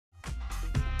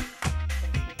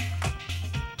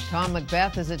Tom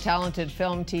McBeath is a talented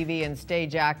film, TV, and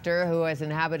stage actor who has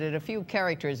inhabited a few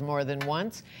characters more than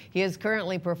once. He is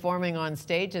currently performing on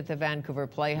stage at the Vancouver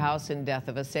Playhouse in Death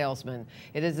of a Salesman.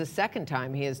 It is the second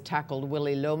time he has tackled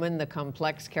Willie Loman, the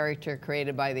complex character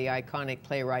created by the iconic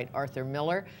playwright Arthur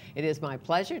Miller. It is my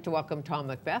pleasure to welcome Tom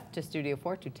McBeath to Studio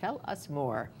 4 to tell us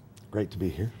more. Great to be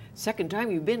here. Second time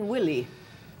you've been Willie.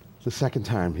 The second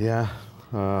time, yeah.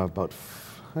 I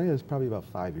think it was probably about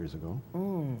 5 years ago.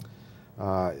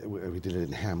 We did it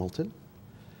in Hamilton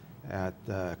at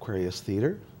the Aquarius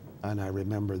Theatre, and I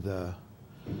remember the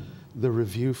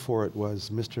review for it was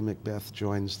Mr. McBeath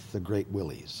joins the Great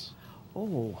Willies.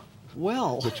 Oh,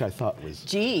 well. Which I thought was,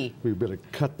 gee, we better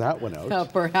cut that one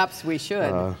out. Perhaps we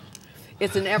should.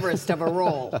 It's an Everest of a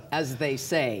role, as they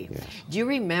say. Yes. Do you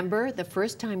remember the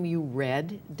first time you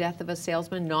read Death of a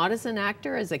Salesman, not as an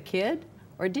actor, as a kid,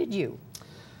 or did you?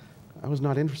 I was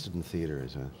not interested in theater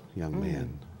as a young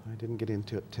man. I didn't get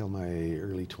into it till my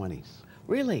early 20s.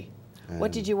 Really?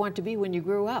 What did you want to be when you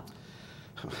grew up?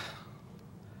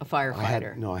 A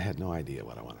firefighter? I had no idea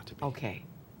what I wanted to be. Okay.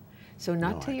 So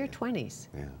not till your 20s?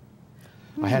 Yeah.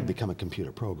 I had become a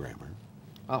computer programmer.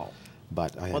 Oh.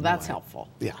 But I had well, that's helpful.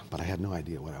 Yeah, but I had no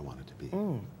idea what I wanted to be.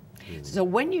 Really. So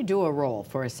when you do a role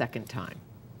for a second time,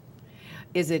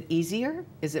 is it easier?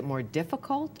 Is it more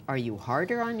difficult? Are you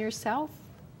harder on yourself?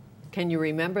 Can you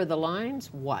remember the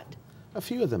lines? What? A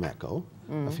few of them echo.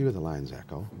 A few of the lines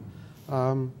echo.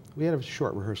 We had a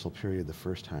short rehearsal period the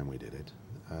first time we did it.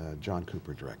 John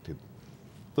Cooper directed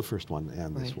the first one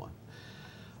and this one.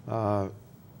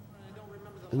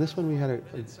 And this one we had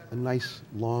a nice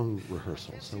long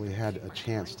rehearsal, so we had a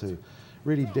chance to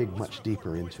really dig much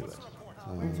deeper into it.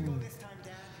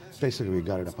 Basically, we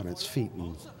got it up on its feet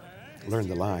and learned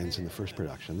the lines in the first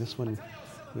production. This one,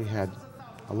 we had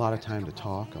a lot of time to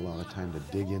talk, a lot of time to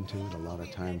dig into it, a lot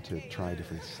of time to try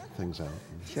different things out.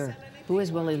 Sure. Who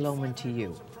is Willie Loman to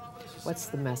you? What's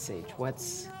the message?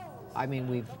 I mean,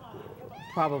 we've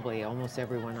probably, almost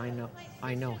everyone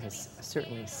I know has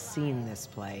certainly seen this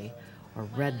play or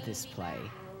read this play.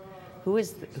 Who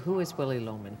is Willie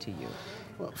Loman to you?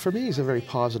 Well, for me, he's a very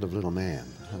positive little man.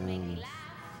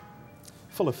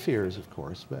 Full of fears, of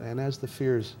course, and as the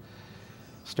fears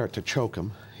start to choke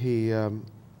him,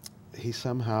 he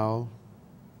somehow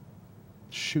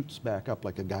shoots back up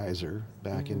like a geyser,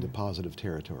 back into positive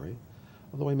territory.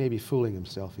 Although he may be fooling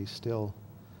himself, he's still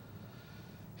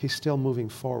moving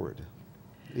forward,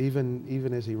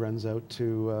 even as he runs out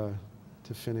to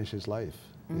finish his life.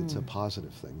 It's a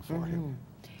positive thing for him.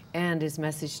 And his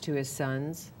message to his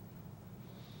sons?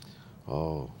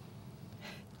 Oh,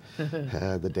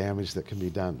 the damage that can be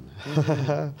done.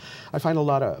 I find a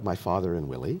lot of my father in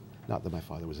Willie. Not that my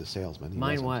father was a salesman.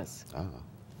 Mine was.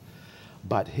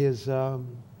 But his own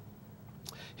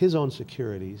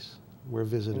securities were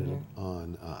visited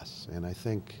on us, and I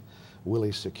think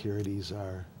Willie's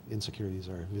insecurities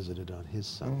are visited on his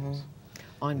sons.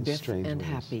 On Biff and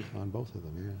Happy. On both of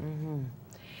them, yeah.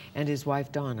 And his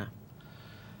wife Donna.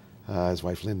 His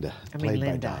wife Linda, played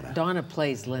by Donna. Donna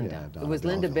plays Linda. Yeah, it was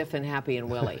Linda, Biff, and Happy, and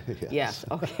Willie. Yes.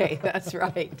 Okay, that's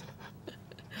right.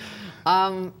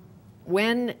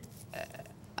 When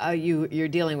you're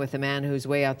dealing with a man who's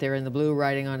way out there in the blue,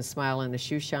 riding on a smile and a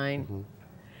shoe shine,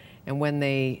 and when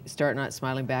they start not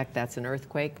smiling back, that's an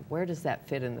earthquake. Where does that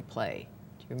fit in the play?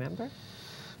 Do you remember?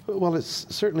 Well, it's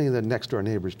certainly the next-door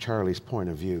neighbor's Charlie's point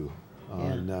of view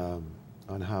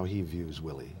on how he views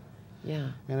Willie.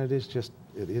 Yeah. And it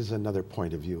is another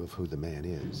point of view of who the man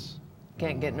is.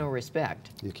 Can't get no respect.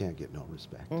 You can't get no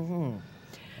respect.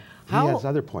 He has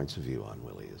other points of view on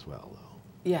Willie as well, though.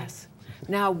 Yes.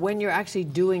 Now, when you're actually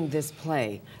doing this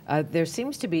play, there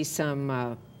seems to be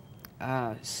some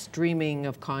streaming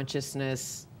of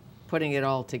consciousness, putting it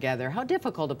all together. How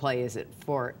difficult a play is it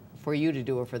for you to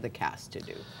do or for the cast to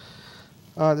do?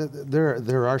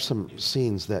 There are some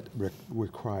scenes that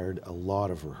required a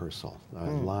lot of rehearsal,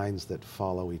 lines that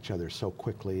follow each other so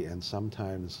quickly and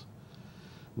sometimes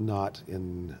not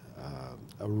in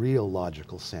a real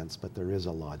logical sense, but there is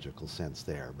a logical sense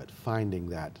there. But finding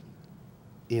that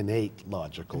innate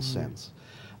logical sense.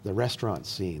 The restaurant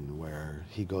scene where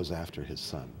he goes after his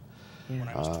son. Yeah. When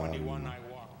I was 21, I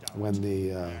walked out.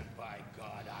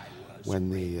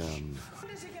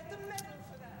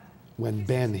 When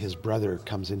Ben, his brother,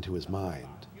 comes into his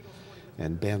mind,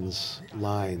 and Ben's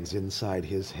lines inside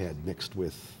his head mixed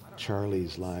with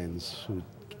Charlie's lines, who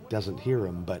doesn't hear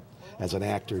him, but as an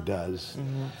actor does,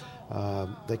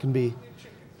 they can be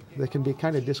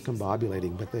kind of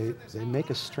discombobulating, but they make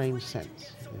a strange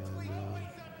sense.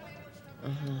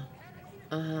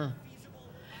 And,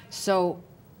 So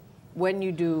when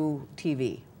you do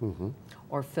TV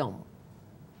or film,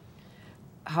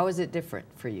 How is it different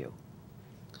for you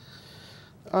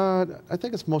I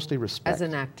think it's mostly respect. as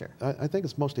an actor? I think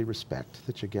it's mostly respect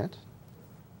that you get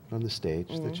on the stage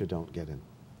that you don't get in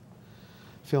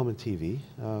film and TV,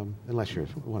 unless you're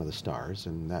one of the stars,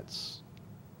 and that's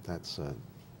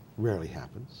rarely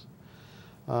happens.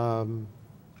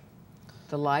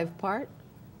 The live part?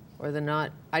 Or the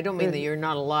not, I don't mean that you're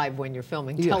not alive when you're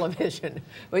filming television,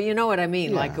 but you know what I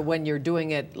mean, like when you're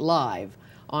doing it live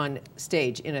on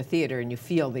stage in a theater and you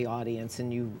feel the audience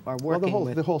and you are working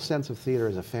with... the whole sense of theater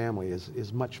as a family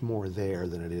is much more there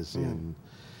than it is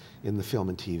in the film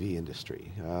and TV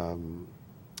industry.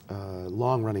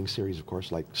 Long-running series, of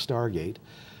course, like Stargate,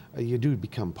 you do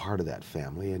become part of that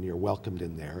family and you're welcomed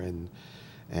in there,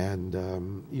 and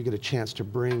you get a chance to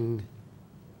bring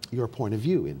your point of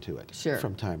view into it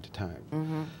from time to time.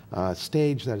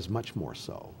 Stage, that is much more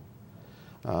so.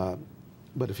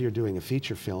 But if you're doing a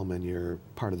feature film and you're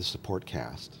part of the support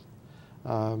cast,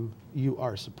 you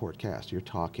are support cast. You're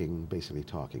basically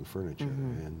talking furniture,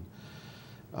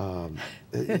 and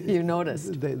you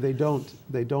noticed. They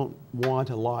don't want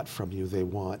a lot from you. They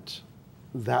want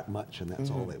that much, and that's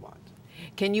all they want.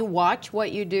 Can you watch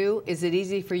what you do? Is it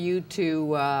easy for you to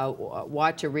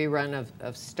watch a rerun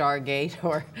of Stargate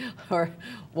or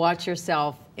watch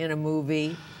yourself in a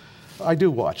movie? I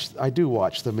do watch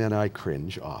them, and I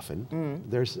cringe often.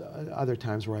 There's other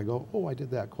times where I go, oh, I did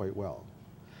that quite well.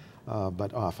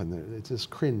 But often it's just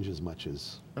cringe as much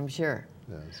as... I'm sure.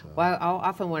 Well, I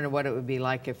often wonder what it would be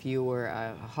like if you were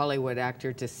a Hollywood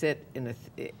actor to sit in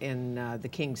the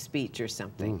King's Speech or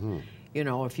something. You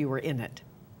know, if you were in it.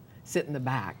 Sit in the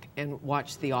back and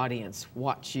watch the audience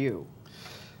watch you.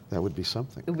 That would be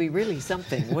something. It would be really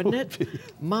something, wouldn't it?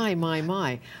 My.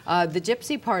 The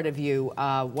gypsy part of you,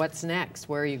 what's next?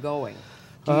 Where are you going?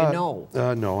 Do you know?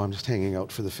 No, I'm just hanging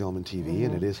out for the film and TV,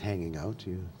 and it is hanging out.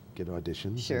 You get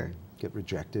auditions, and get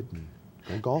rejected, and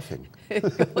go golfing.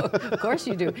 Of course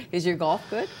you do. Is your golf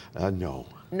good? No.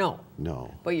 No.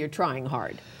 No. But you're trying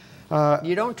hard.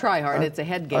 You don't try hard, it's a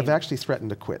head game. I've actually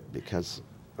threatened to quit because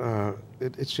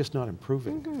it's just not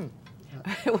improving.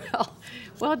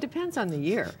 Well, it depends on the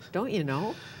year, don't you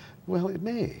know? Well, it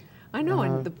may. I know,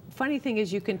 and the funny thing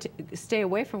is you can stay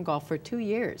away from golf for 2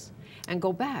 years and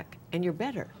go back, and you're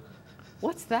better.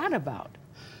 What's that about?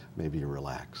 Maybe you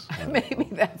relax. Maybe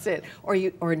that's it,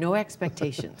 or no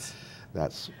expectations.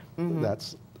 That's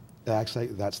actually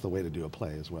the way to do a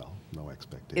play as well. No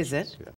expectations. Is it? Yeah.